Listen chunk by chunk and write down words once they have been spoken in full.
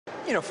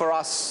For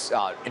us,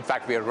 in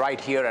fact, we are right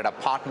here at a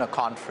partner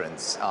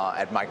conference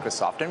at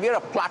Microsoft, and we are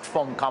a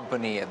platform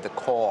company at the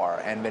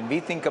core. And when we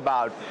think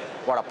about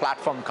what a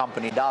platform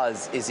company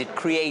does, is it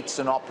creates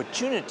an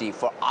opportunity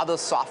for other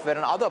software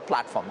and other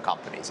platform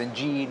companies. And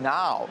GE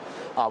now,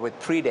 with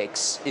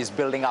Predix, is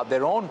building out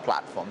their own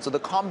platform. So the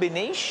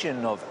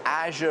combination of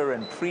Azure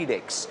and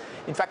Predix,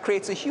 in fact,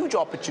 creates a huge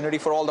opportunity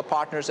for all the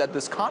partners at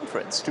this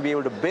conference to be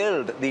able to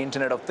build the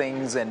Internet of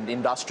Things and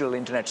industrial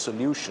Internet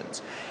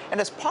solutions. And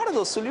as part of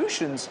those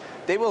solutions,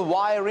 they will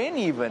wire in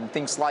even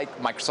things like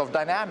Microsoft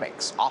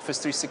Dynamics, Office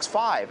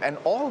 365, and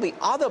all the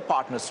other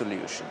partner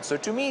solutions. So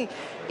to me,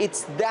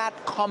 it's that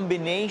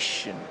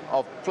combination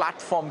of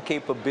platform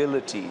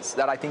capabilities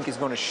that I think is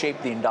going to shape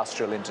the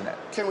industrial Internet.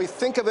 Can we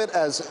think of it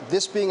as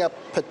this being a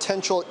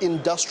potential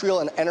industrial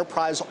and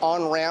enterprise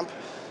on-ramp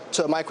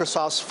to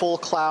Microsoft's full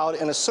cloud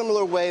in a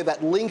similar way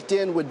that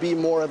LinkedIn would be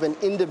more of an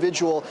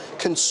individual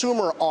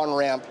consumer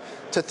on-ramp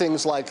to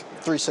things like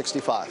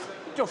 365?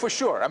 For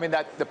sure. I mean,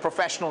 that the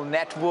professional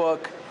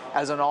network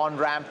as an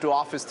on-ramp to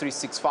Office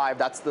 365,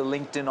 that's the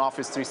LinkedIn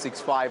Office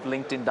 365,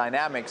 LinkedIn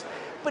Dynamics.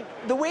 But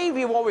the way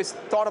we've always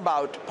thought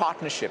about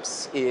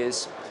partnerships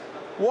is,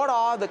 what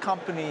are the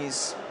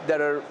companies that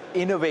are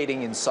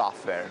innovating in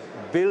software,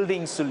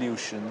 building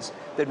solutions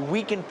that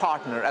we can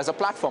partner as a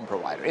platform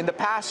provider? In the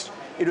past,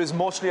 it was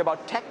mostly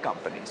about tech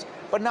companies.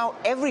 But now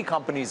every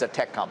company is a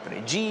tech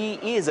company.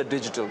 GE is a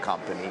digital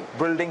company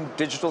building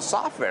digital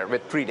software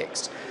with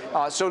Predix.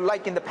 So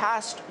like in the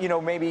past,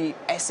 maybe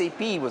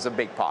SAP was a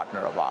big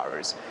partner of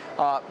ours.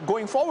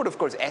 Going forward, of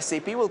course,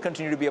 SAP will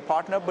continue to be a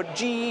partner, but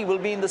GE will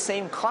be in the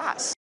same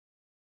class.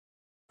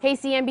 Hey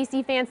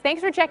CNBC fans,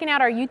 thanks for checking out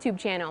our YouTube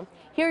channel.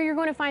 Here you're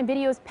going to find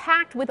videos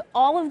packed with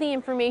all of the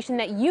information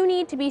that you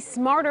need to be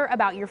smarter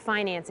about your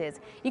finances.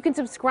 You can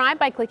subscribe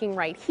by clicking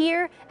right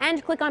here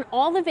and click on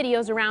all the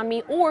videos around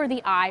me or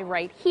the I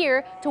right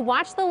here to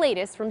watch the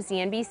latest from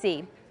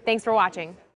CNBC. Thanks for watching.